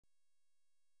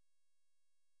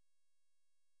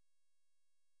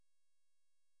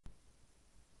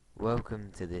Welcome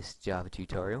to this Java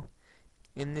tutorial.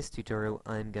 In this tutorial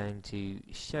I'm going to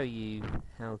show you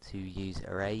how to use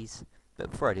arrays,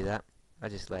 but before I do that I'd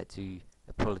just like to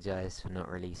apologise for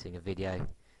not releasing a video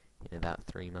in about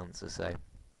 3 months or so.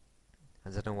 I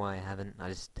don't know why I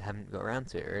just haven't got around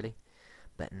to it really,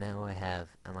 but now I have,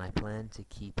 and I plan to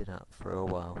keep it up for a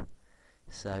while.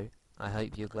 So I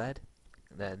hope you're glad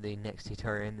that the next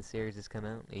tutorial in the series has come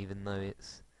out, even though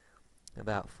it's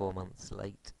about 4 months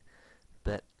late,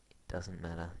 but doesn't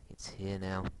matter, it's here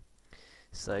now.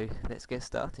 So let's get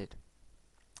started.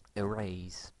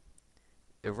 Arrays.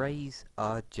 Arrays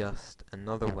are just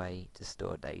another way to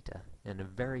store data, and a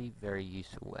very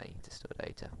useful way to store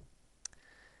data.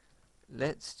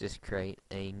 Let's just create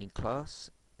a new class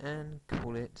and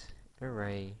call it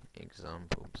array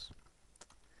examples.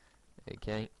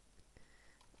 Okay,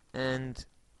 and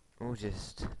we'll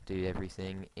just do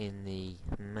everything in the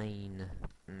main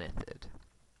method.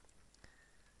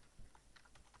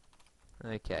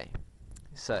 Okay,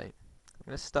 so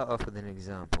let's start off with an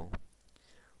example.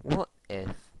 What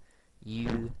if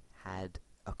you had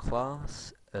a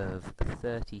class of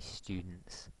 30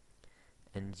 students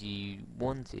and you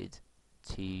wanted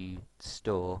to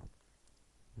store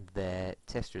their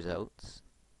test results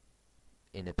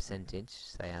in a percentage,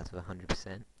 say out of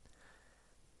 100%,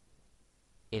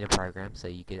 in a program so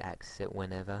you could access it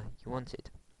whenever you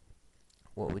wanted?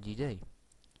 What would you do?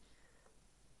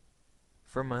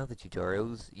 From my other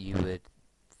tutorials, you would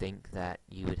think that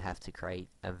you would have to create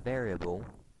a variable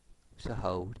to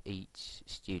hold each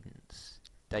student's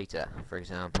data. For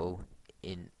example,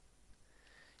 in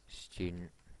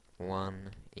student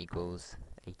 1 equals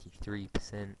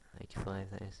 83%, 85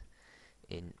 that is.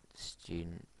 In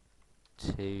student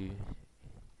 2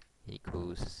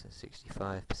 equals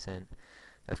 65%.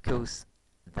 Of course,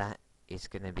 that is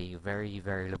going to be very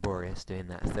laborious doing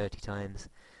that 30 times.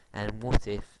 And what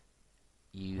if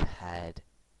you had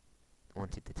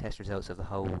wanted the test results of the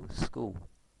whole school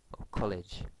or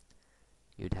college?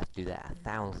 You'd have to do that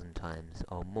 1,000 times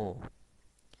or more.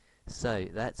 So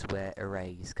that's where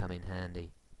arrays come in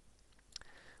handy.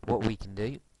 What we can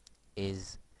do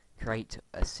is create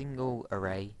a single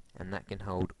array, and that can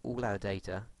hold all our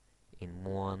data in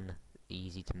one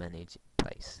easy to manage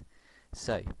place.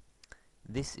 So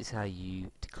this is how you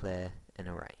declare an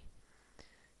array.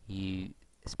 You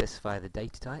specify the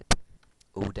data type.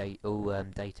 All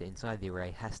data inside the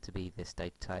array has to be this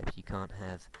data type. You can't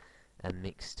have a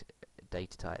mixed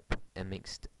data type.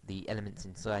 The elements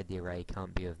inside the array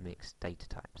can't be of mixed data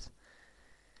types.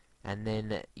 And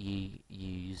then you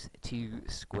use 2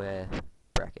 square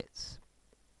brackets.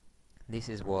 This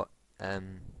is what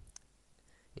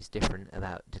is different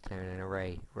about declaring an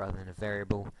array rather than a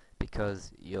variable,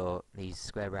 because these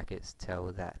square brackets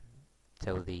tell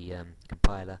the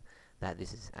compiler that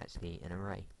this is actually an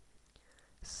array.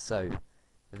 So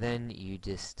then you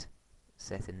just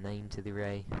set a name to the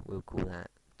array. We'll call that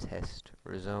test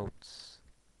results.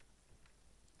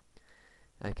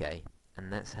 Okay,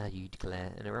 and that's how you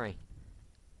declare an array.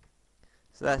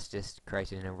 So that's just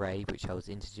creating an array which holds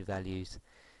integer values,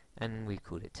 and we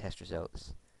called it test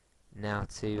results. Now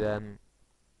to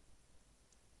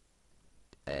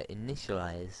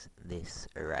initialize this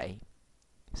array,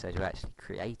 so to actually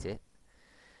create it,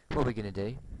 what we're going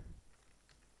to do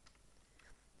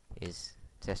is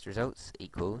test results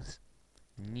equals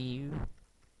new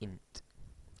int,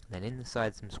 then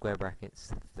inside some square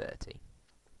brackets 30.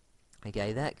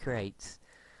 Okay, that creates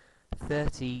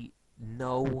 30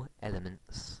 null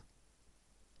elements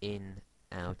in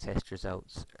our test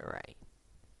results array.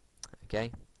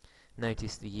 Okay,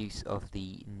 notice the use of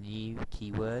the new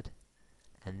keyword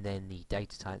and then the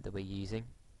data type that we're using.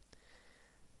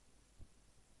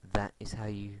 That is how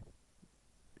you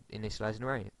initialize an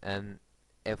array.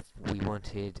 If we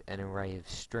wanted an array of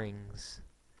strings,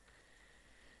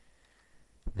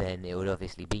 then it would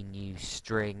obviously be new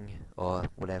string or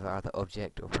whatever other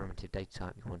object or primitive data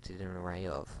type you wanted an array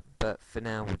of. But for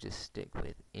now we'll just stick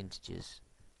with integers.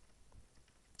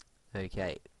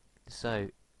 Okay, so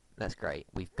that's great.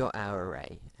 We've got our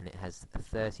array and it has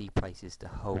 30 places to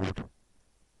hold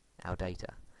our data.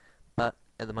 But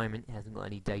at the moment it hasn't got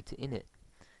any data in it.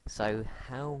 So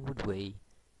how would we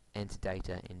enter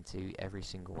data into every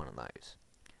single one of those?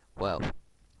 Well,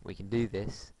 we can do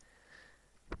this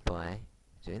by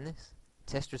doing this.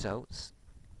 Test results,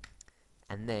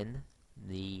 and then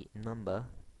the number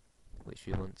which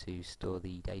we want to store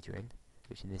the data in,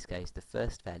 which in this case the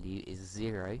first value is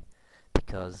 0,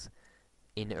 because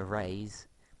in arrays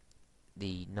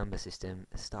the number system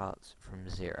starts from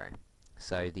 0.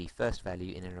 So the first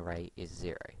value in an array is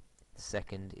 0, the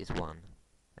second is 1,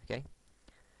 okay?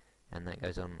 And that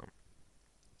goes on and on.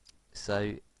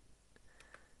 So,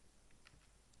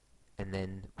 and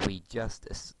then we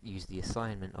just use the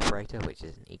assignment operator, which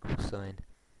is an equal sign,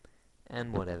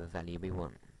 and whatever value we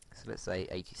want. So let's say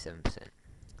 87%.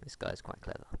 This guy's quite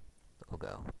clever, or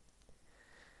girl.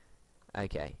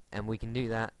 Okay, and we can do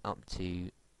that up to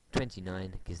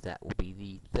 29, because that will be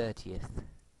the 30th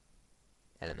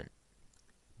element,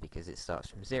 because it starts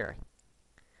from 0.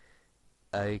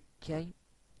 Okay,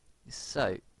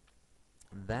 so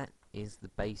that is the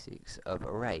basics of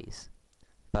arrays,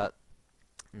 but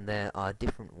there are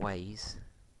different ways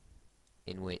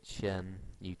in which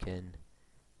you can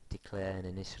declare and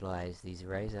initialize these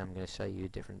arrays. I'm going to show you a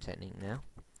different technique now.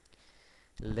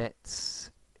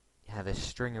 Let's have a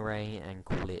string array and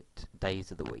call it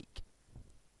days of the week.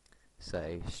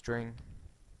 So string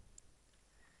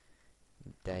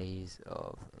days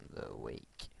of the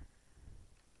week.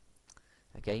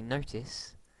 Okay,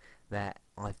 notice that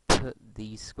I've put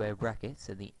these square brackets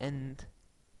at the end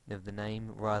of the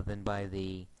name rather than by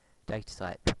the data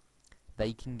type.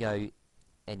 They can go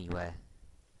anywhere.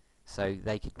 So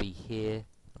they could be here,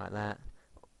 like that,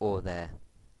 or there,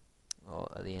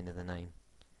 or at the end of the name.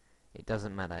 It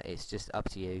doesn't matter, it's just up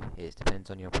to you. It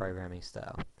depends on your programming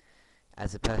style.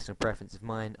 As a personal preference of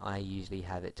mine, I usually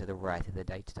have it to the right of the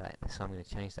data type, so I'm going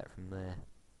to change that from there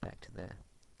back to there.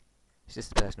 It's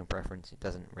just a personal preference, it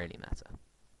doesn't really matter.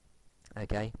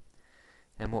 Okay,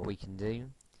 and what we can do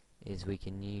is we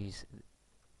can use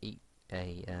a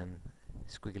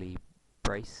squiggly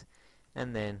brace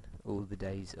and then all the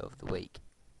days of the week.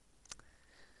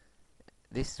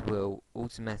 This will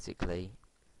automatically,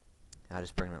 I'll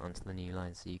just bring that onto the new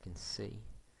line so you can see.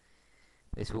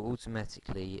 This will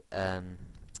automatically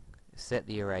set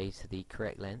the array to the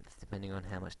correct length depending on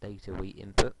how much data we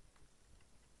input.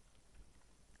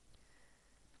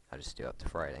 I'll just do up to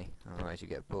Friday, otherwise you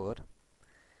get bored.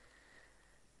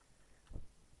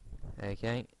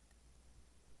 Okay,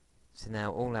 so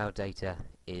now all our data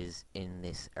is in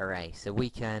this array, so we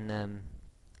can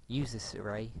use this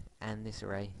array and this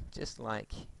array just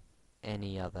like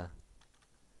any other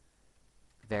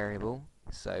variable.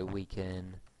 So we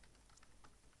can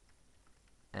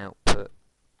output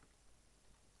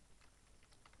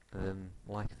them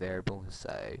like a variable,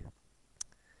 so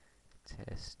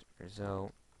test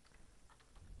result,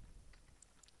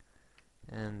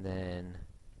 and then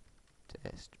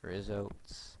test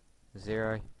results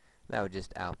 0. That will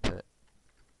just output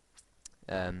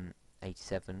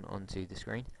 87 onto the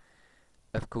screen.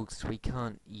 Of course, we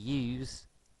can't use,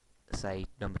 say,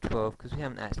 number 12 because we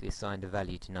haven't actually assigned a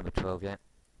value to number 12 yet.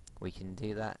 We can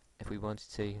do that if we wanted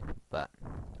to, but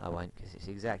I won't because it's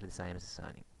exactly the same as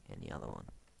assigning any other one.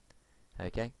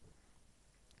 Okay,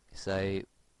 so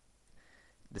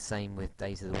the same with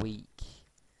days of the week.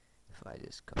 If I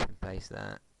just copy and paste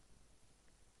that,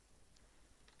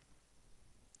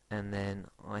 and then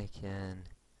I can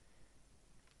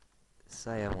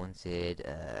say I wanted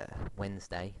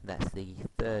Wednesday, that's the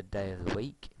 3rd day of the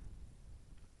week.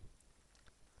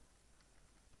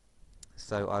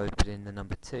 So I would put in the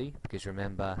number 2, because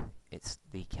remember, it's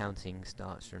the counting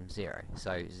starts from 0.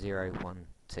 So 0, 1,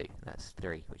 2, that's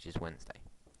 3, which is Wednesday.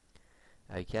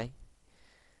 Okay,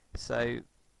 so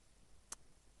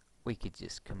we could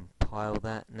just compile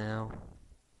that now,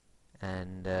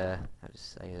 and I'll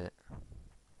just save it.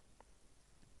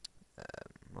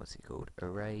 What's it called?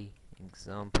 Array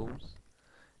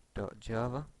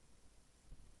examples.java.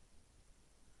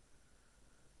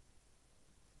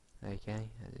 Okay,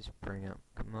 I'll just bring up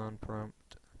command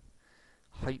prompt.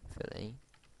 Hopefully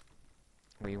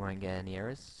we won't get any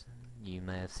errors. You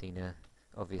may have seen a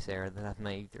obvious error that I've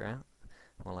made throughout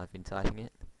while I've been typing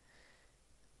it.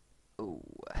 Oh,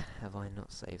 have I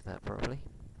not saved that properly?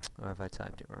 Or have I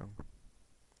typed it wrong?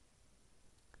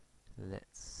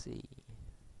 Let's see.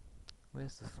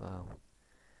 Where's the file?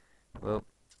 Well,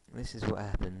 this is what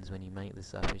happens when you make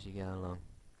this up as you go along.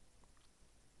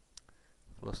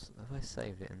 Have I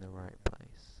saved it in the right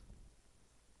place?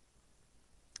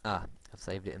 Ah, I've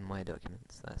saved it in my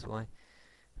documents, that's why.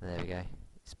 There we go.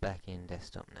 It's back in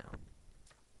desktop now.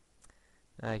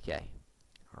 Okay,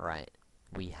 right.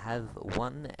 We have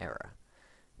one error,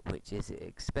 which is it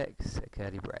expects a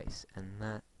curly brace, and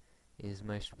that is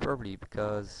most probably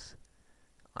because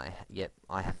I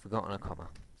have forgotten a comma.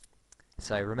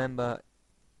 So remember,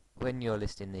 when you're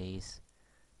listing these,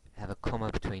 have a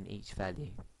comma between each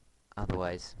value.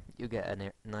 Otherwise, you'll get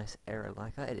a nice error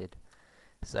like I did.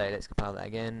 So let's compile that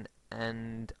again,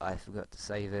 and I forgot to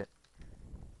save it.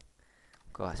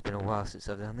 God, it's been a while since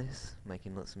I've done this,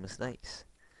 making lots of mistakes.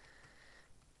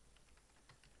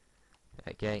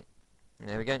 Okay,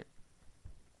 there we go.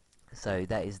 So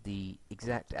that is the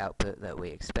exact output that we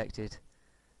expected.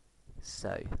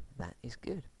 So that is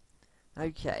good.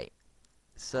 Okay,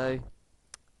 so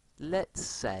let's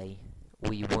say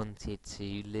we wanted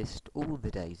to list all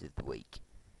the days of the week.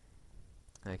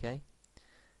 Okay,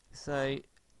 so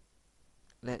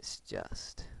let's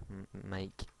just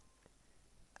make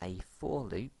a for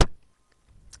loop,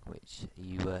 which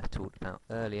you talked about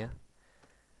earlier,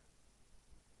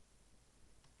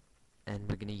 and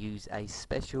we're going to use a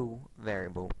special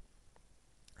variable,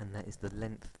 and that is the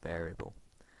length variable.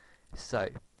 So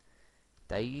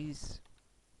days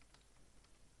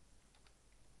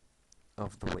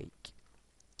of the week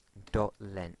dot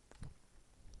length.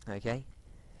 Okay,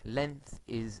 length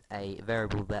is a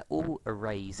variable that all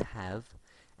arrays have,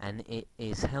 and it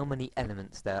is how many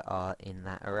elements there are in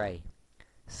that array.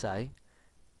 So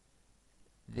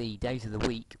the days of the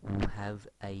week will have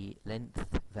a length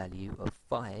value of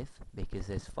 5 because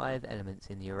there's 5 elements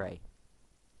in the array.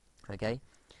 Okay,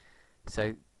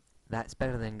 so that's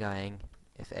better than going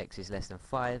if x is less than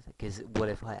 5, because what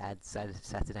if I add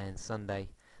Saturday and Sunday?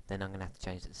 Then I'm going to have to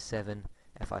change it to 7.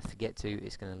 If I forget to,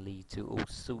 it's going to lead to all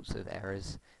sorts of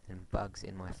errors and bugs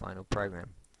in my final program.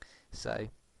 So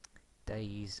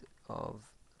days of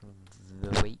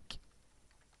the week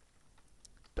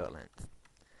dot length,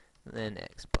 and then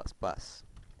x plus plus.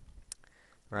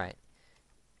 Right,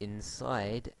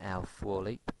 inside our for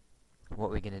loop, what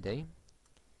we're going to do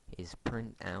is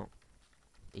print out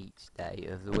each day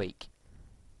of the week.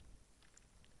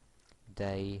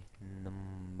 Day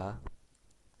number,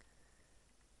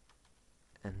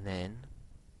 and then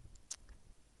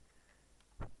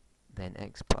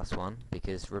x plus 1,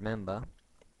 because remember,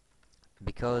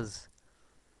 because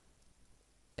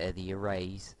the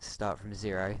arrays start from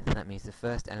 0, that means the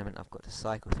first element I've got to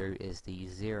cycle through is the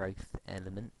 0th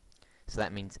element, so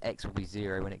that means x will be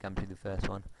 0 when it comes to the first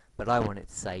one, but I want it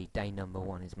to say day number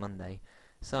 1 is Monday,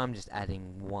 so I'm just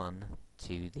adding 1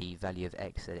 to the value of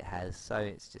x that it has, so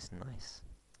it's just nice.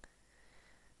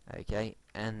 Okay,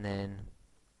 and then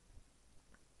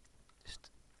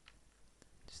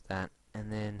just that,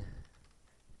 and then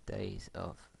days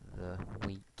of the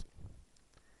week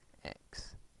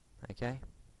x. Okay,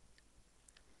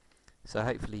 so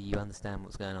hopefully you understand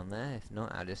what's going on there. If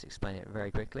not, I'll just explain it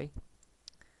very quickly.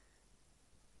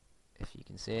 If you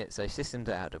can see it, so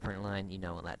system.out.println, you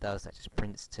know what that does, that just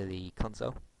prints to the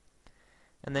console,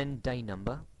 and then day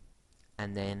number,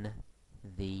 and then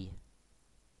the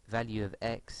value of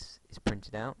x is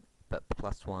printed out, but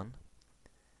plus 1,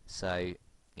 so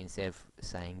instead of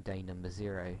saying day number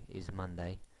 0 is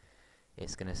Monday,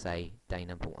 it's going to say day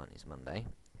number 1 is Monday,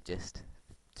 just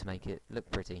to make it look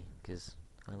pretty, because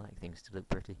I like things to look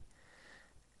pretty.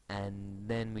 And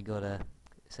then we got a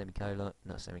semicolon,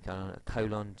 not semicolon, a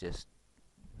colon, just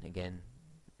again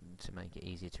to make it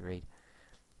easier to read.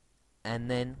 And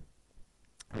then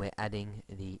we're adding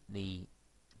the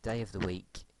day of the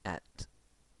week at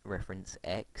reference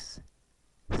x,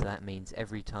 so that means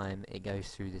every time it goes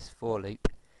through this for loop,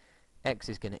 x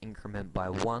is going to increment by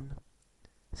 1.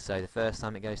 So the first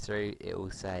time it goes through, it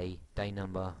will say day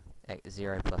number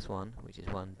 0 plus 1, which is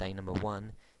 1. Day number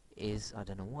 1 is, I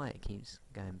don't know why it keeps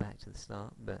going back to the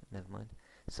start, but never mind.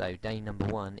 So day number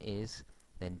 1 is,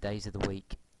 then days of the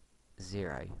week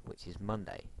 0, which is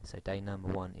Monday. So day number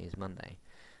 1 is Monday.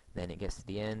 Then it gets to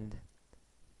the end,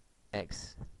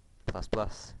 x plus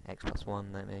plus, x plus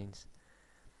 1 that means.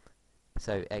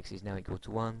 So x is now equal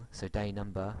to 1, so day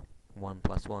number 1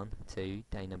 plus 1, 2,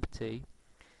 day number 2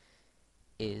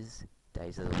 is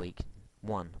days of the week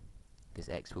 1, because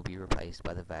x will be replaced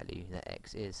by the value that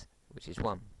x is, which is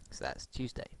 1, so that's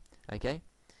Tuesday. Okay,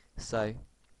 so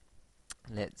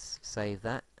let's save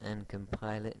that and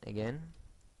compile it again,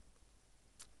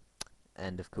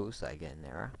 and of course I get an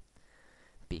error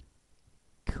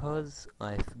because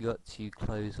I forgot to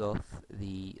close off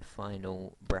the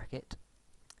final bracket,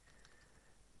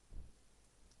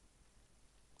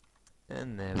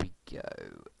 and there we go.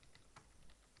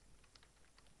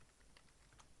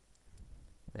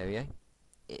 There we go.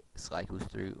 It cycles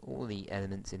through all the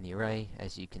elements in the array,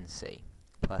 as you can see,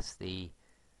 plus the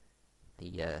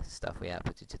stuff we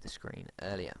outputted to the screen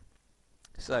earlier.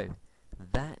 So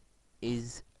that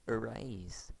is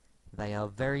arrays. They are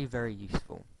very, very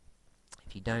useful.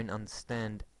 If you don't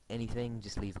understand anything,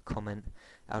 just leave a comment.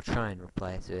 I'll try and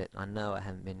reply to it. I know I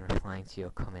haven't been replying to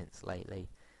your comments lately,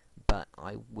 but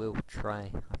I will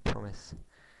try, I promise.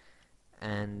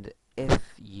 And if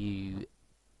you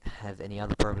have any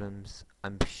other problems,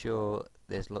 I'm sure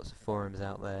there's lots of forums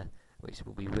out there which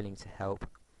will be willing to help.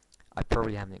 I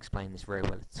probably haven't explained this very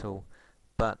well at all,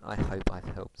 but I hope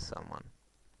I've helped someone.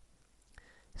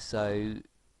 So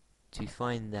to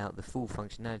find out the full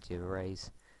functionality of arrays,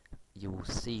 you will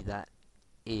see that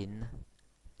in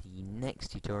the next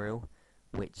tutorial,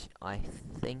 which I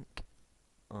think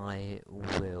I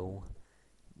will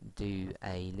do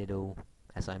a little,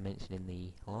 as I mentioned in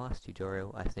the last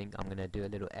tutorial, I think I'm going to do a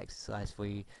little exercise for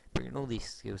you, bringing all these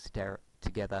skills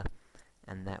together,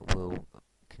 and that will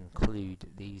conclude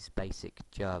these basic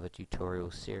Java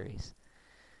tutorial series.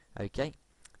 Okay,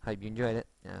 hope you enjoyed it,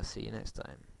 and I'll see you next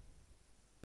time.